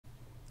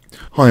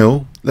Hi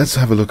all, let's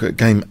have a look at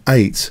game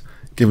 8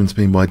 given to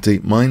me by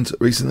DeepMind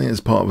recently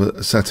as part of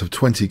a set of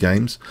 20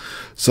 games.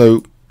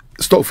 So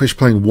Stockfish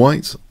playing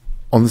white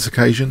on this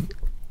occasion,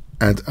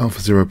 and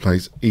Alphazero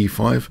plays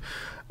e5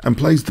 and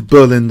plays the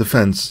Berlin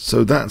defense.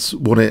 So that's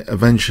what it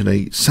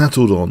eventually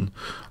settled on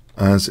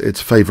as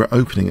its favourite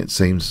opening, it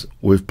seems,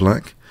 with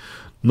black.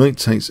 Knight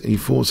takes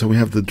e4, so we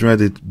have the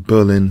dreaded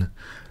Berlin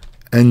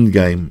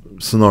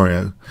endgame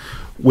scenario,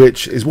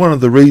 which is one of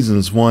the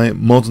reasons why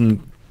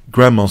modern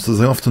grandmasters,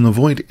 they often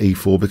avoid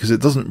e4 because it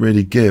doesn't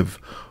really give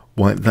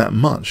white that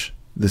much,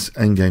 this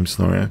endgame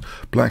scenario.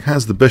 Black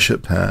has the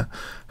bishop pair,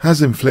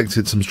 has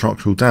inflicted some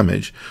structural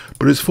damage,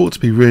 but it's thought to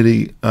be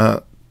really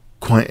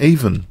quite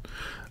even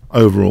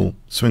overall,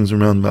 swings and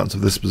roundabouts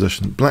of this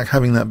position. Black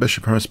having that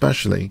bishop pair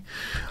especially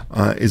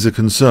is a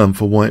concern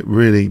for white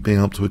really being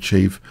able to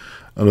achieve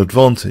an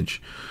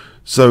advantage.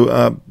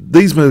 So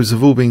these moves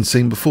have all been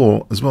seen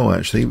before as well,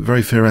 actually,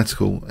 very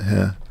theoretical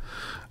here.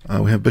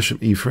 We have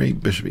bishop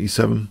e3, bishop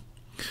e7.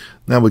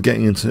 Now we're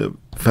getting into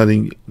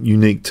fairly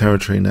unique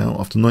territory now.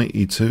 After knight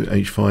e2,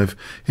 h5,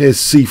 here's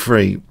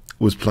c3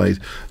 was played.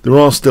 There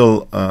are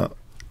still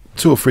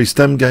 2 or 3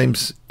 stem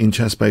games in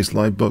Chess-Based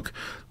Live Book.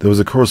 There was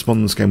a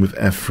correspondence game with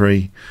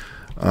f3,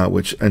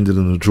 which ended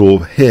in a draw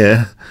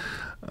here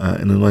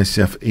in an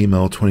ICF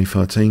email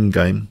 2013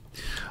 game.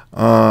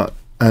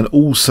 And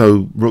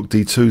also rook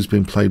d2 has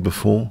been played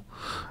before.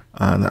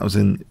 That was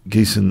in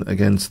Gießen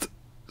against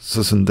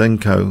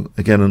Susandenko,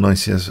 again an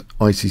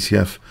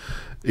ICCF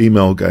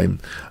email game,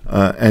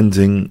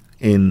 ending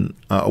in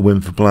a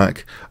win for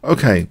black.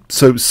 Okay,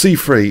 so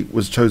c3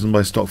 was chosen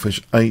by Stockfish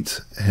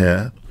 8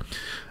 here,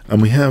 and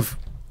we have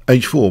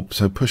h4,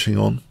 so pushing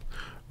on,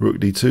 rook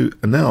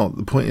d2, and now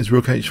the point is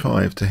rook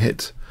h5 to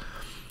hit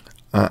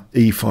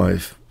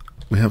e5.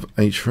 We have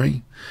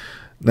h3.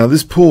 Now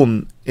this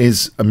pawn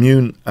is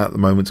immune at the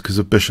moment because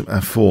of bishop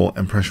f4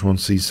 and pressure on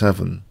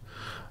c7,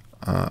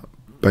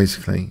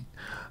 basically.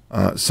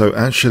 So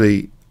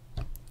actually,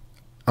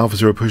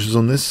 Alphazero pushes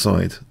on this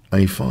side,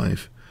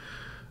 a5,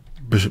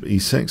 bishop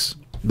e6.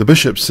 The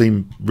bishops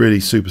seem really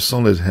super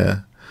solid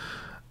here,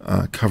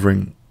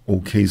 covering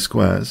all key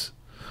squares.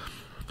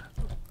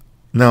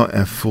 Now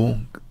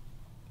f4,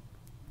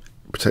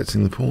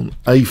 protecting the pawn,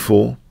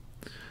 a4,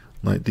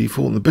 knight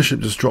d4, and the bishop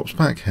just drops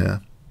back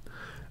here.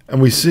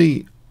 And we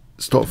see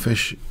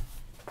Stockfish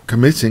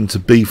committing to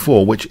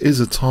b4, which is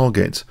a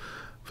target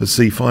for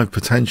c5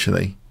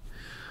 potentially.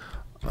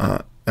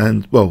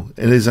 And, well,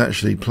 it is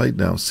actually played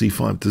now,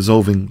 c5,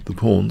 dissolving the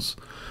pawns.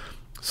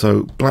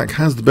 So black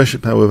has the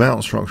bishop pair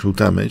without structural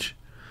damage.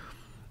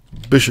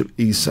 Bishop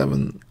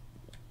e7,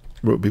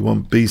 rook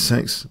b1,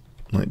 b6,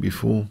 knight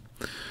b4,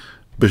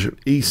 bishop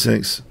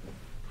e6,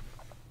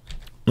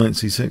 knight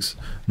c6.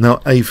 Now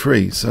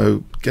a3,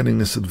 so getting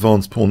this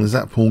advanced pawn. Is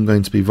that pawn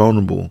going to be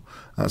vulnerable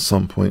at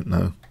some point?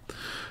 No.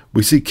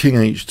 We see king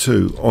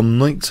h2. On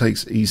knight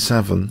takes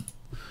e7,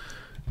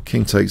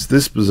 king takes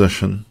this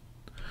position.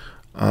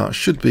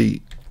 Should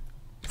be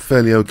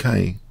fairly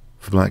okay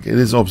for black. It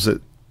is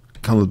opposite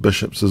coloured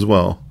bishops as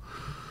well.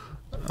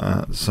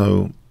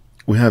 So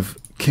we have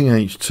king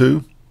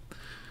h2,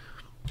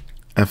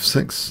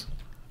 f6,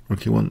 rook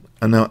e1,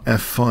 and now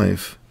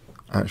f5,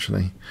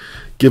 actually,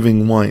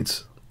 giving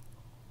white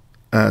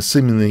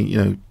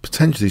seemingly,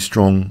 potentially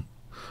strong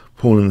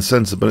pawn in the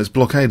centre, but it's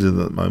blockaded at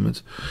the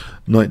moment.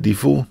 Knight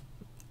d4,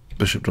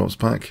 bishop drops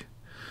back,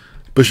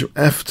 bishop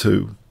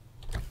f2.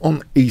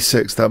 On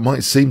e6, that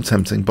might seem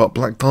tempting, but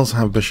black does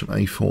have bishop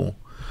a4.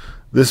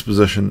 This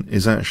position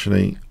is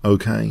actually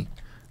okay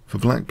for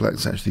black.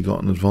 Black's actually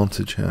got an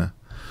advantage here.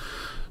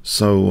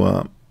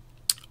 So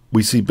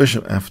we see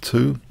bishop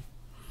f2,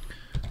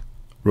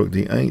 rook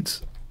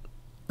d8,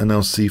 and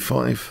now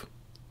c5.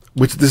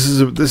 Which this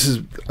is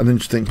an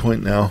interesting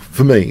point now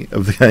for me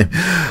of the game.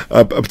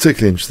 A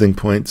particularly interesting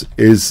point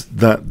is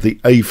that the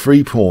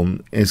a3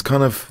 pawn is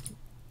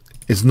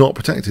is not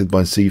protected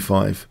by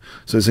c5,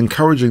 so it's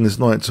encouraging this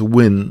knight to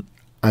win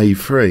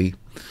a3.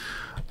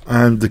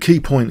 And the key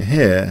point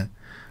here,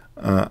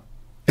 I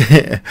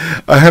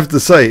have to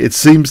say, it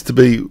seems to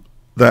be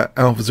that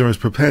Alphazero is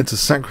prepared to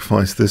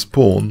sacrifice this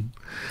pawn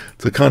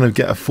to kind of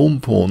get a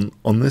form pawn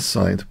on this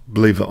side,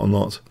 believe it or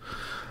not.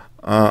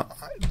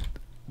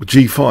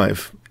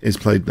 g5 is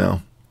played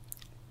now,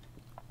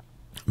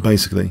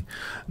 basically.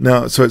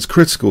 Now, so it's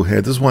critical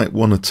here. Does white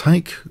want to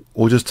take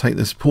or just take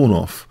this pawn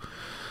off?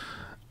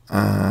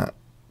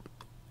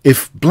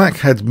 If black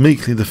had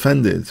meekly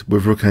defended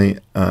with rook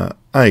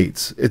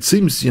a8, it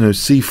seems,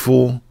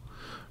 c4,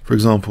 for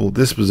example,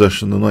 this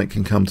position, the knight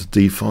can come to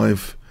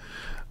d5,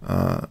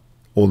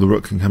 or the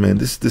rook can come in.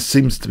 This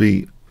seems to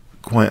be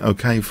quite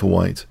okay for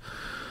white.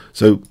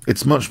 So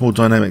it's much more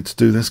dynamic to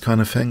do this kind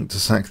of thing, to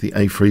sack the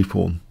a3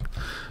 pawn.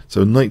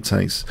 So knight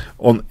takes.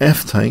 On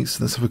f takes,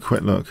 let's have a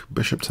quick look.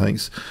 Bishop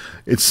takes.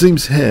 It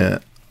seems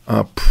here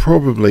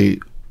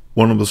probably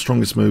one of the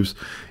strongest moves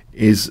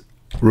is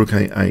rook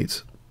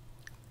a8.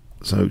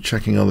 So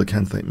checking other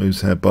candidate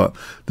moves here, but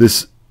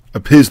this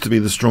appears to be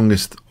the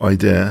strongest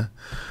idea,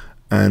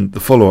 and the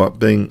follow-up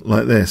being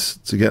like this,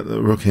 to get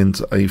the rook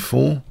into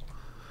a4,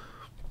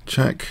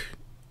 check,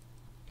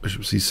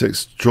 bishop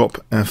c6, drop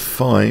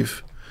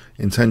f5,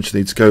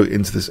 intentionally to go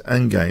into this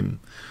endgame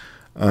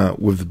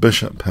with the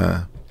bishop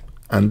pair.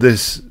 And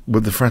this,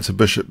 with the threat of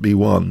bishop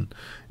b1,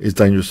 is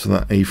dangerous to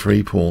that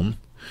a3 pawn.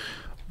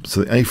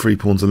 So the a3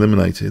 pawn's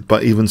eliminated.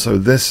 But even so,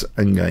 this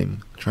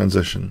endgame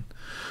transition,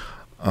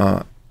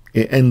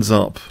 it ends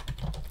up,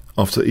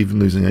 after even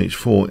losing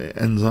h4, it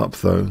ends up,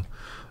 though,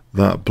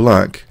 that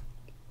black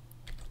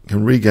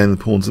can regain the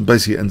pawns and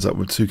basically ends up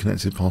with two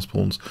connected pass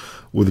pawns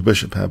with the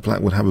bishop pair.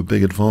 Black would have a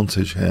big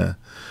advantage here.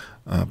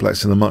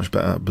 Black's in a much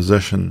better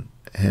position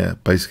here,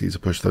 basically, to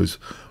push those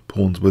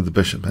pawns with the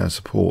bishop pair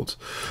support.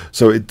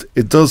 So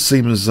it does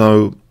seem as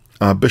though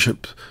f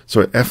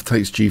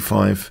takes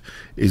g5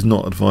 is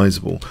not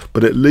advisable,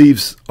 but it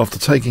leaves, after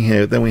taking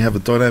here, then we have a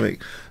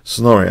dynamic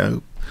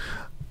scenario,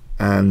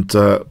 and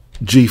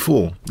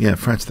g4, yeah,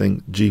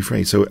 threatening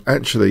g3. So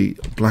actually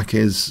black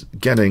is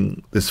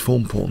getting this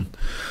form pawn,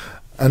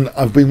 and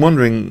I've been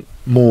wondering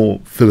more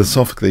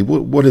philosophically,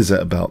 what is it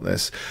about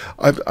this?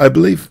 I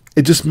believe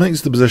it just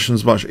makes the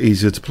positions much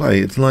easier to play.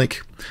 It's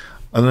like,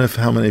 I don't know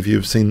how many of you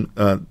have seen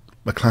a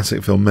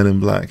classic film, Men in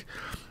Black.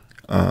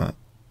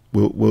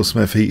 Will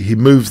Smith, he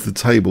moves the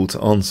table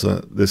to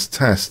answer this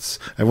tests.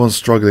 Everyone's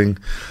struggling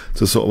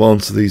to sort of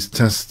answer these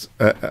test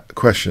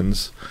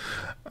questions,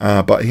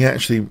 but he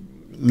actually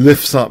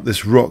lifts up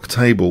this rock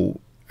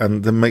table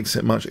and then makes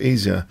it much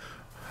easier.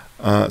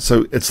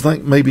 So it's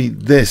like maybe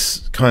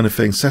this kind of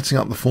thing, setting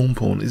up the form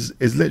pawn,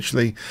 is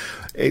literally,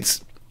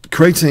 it's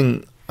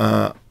creating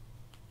a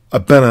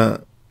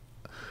better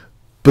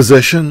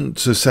position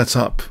to set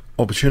up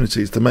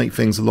opportunities to make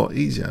things a lot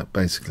easier,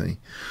 basically.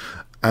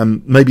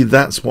 And maybe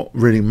that's what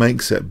really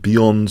makes it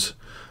beyond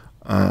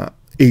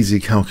easy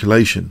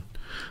calculation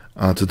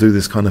to do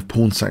this kind of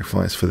pawn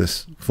sacrifice for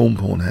this form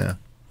pawn here.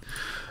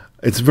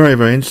 It's very,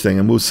 very interesting,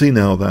 and we'll see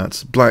now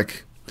that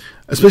black,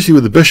 especially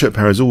with the bishop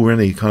pair, has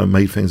already kind of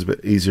made things a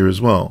bit easier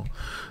as well.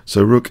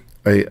 So rook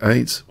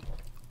a8,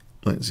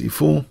 knight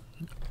c4,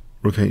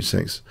 rook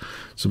h6.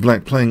 So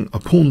black playing a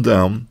pawn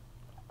down,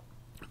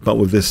 but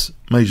with this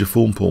major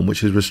form pawn,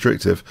 which is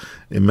restrictive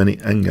in many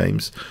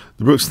endgames.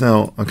 The rook's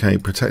now, okay,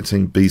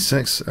 protecting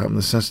b6 out of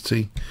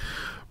necessity.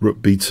 Rook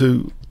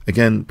b2,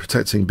 again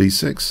protecting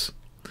b6.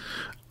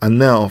 And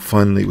now,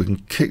 finally, we can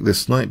kick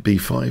this knight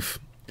b5.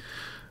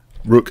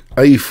 Rook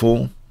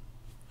a4.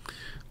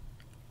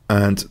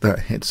 And that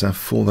hits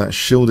f4. That's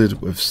shielded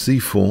with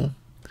c4.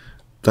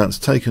 That's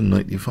taken,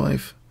 knight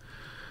d5.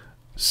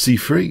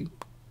 c3.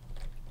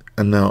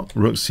 And now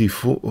rook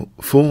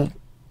c4.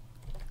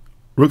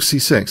 Rook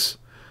c6.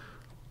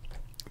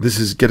 This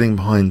is getting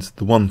behind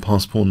the one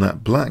pass pawn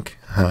that black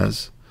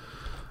has,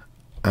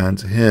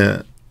 and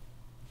here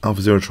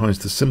Alphazero tries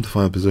to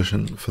simplify the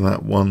position for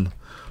that one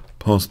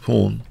pass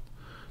pawn.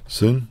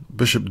 Soon,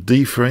 bishop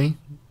d3.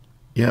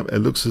 Yep, it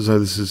looks as though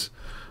this is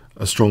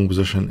a strong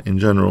position in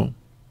general.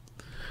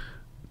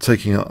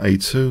 Taking out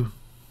a2.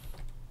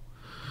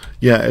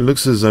 Yeah, it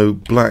looks as though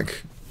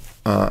black,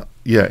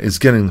 is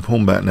getting the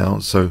pawn back now.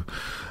 So,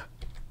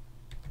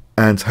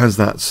 and has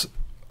that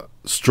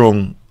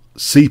strong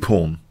c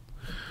pawn.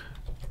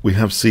 We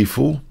have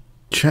c4,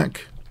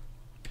 check,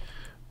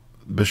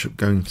 bishop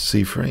going to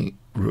c3,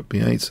 rook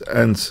b8,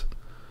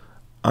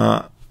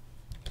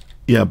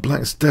 and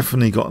black's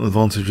definitely got an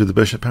advantage with the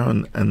bishop pair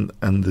and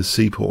the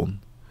c pawn.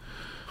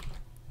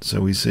 So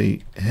we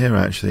see here,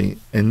 actually,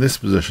 in this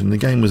position, the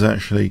game was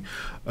actually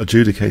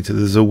adjudicated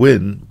as a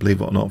win,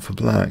 believe it or not, for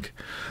black.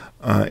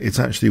 It's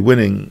actually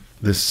winning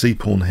this c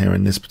pawn here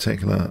in this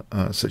particular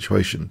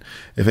situation.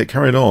 If it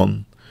carried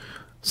on,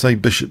 say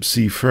bishop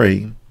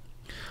c3,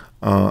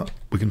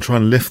 we can try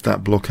and lift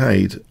that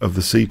blockade of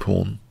the c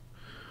pawn.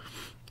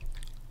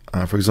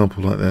 For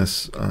example, like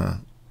this.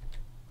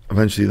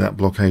 Eventually that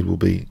blockade will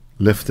be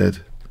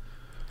lifted.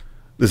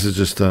 This is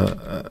just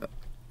a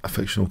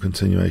fictional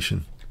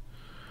continuation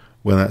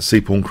where that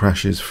c pawn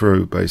crashes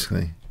through,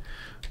 basically,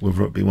 with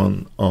rook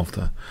b1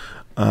 after.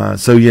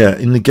 So yeah,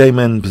 in the game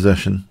end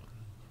position,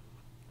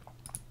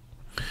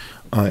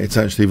 it's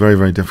actually very,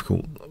 very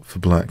difficult for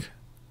black,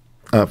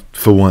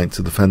 for white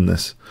to defend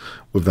this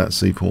with that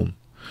c pawn.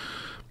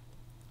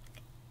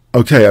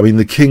 Okay, I mean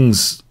the king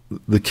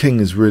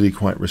is really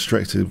quite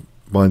restricted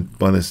by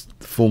this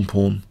form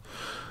pawn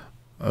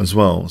as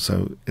well,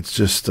 so it's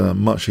just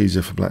much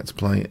easier for black to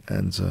play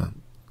and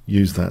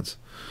use that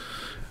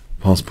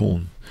pass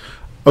pawn.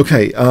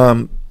 Okay,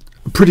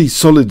 pretty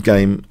solid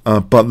game,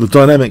 but the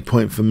dynamic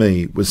point for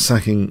me was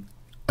sacking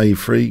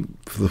a3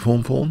 for the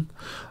form pawn.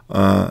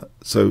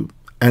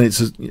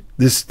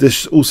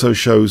 This also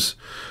shows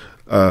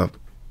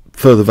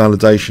further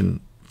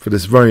validation for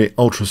this very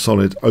ultra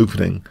solid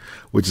opening,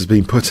 which has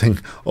been putting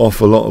off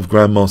a lot of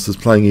grandmasters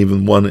playing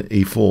even one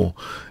e4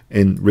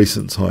 in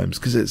recent times,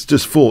 because it's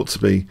just thought to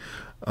be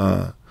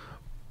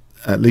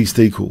at least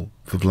equal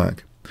for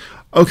black.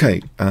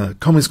 Okay,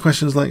 comments,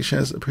 questions, likes,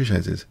 shares,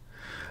 appreciated.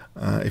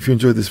 If you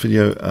enjoyed this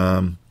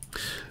video,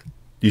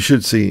 you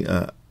should see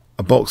a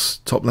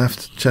box top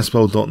left,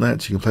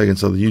 chessworld.net. You can play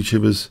against other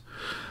YouTubers,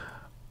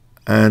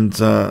 and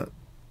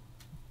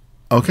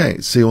Okay,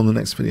 see you on the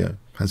next video.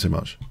 Thanks so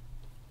much.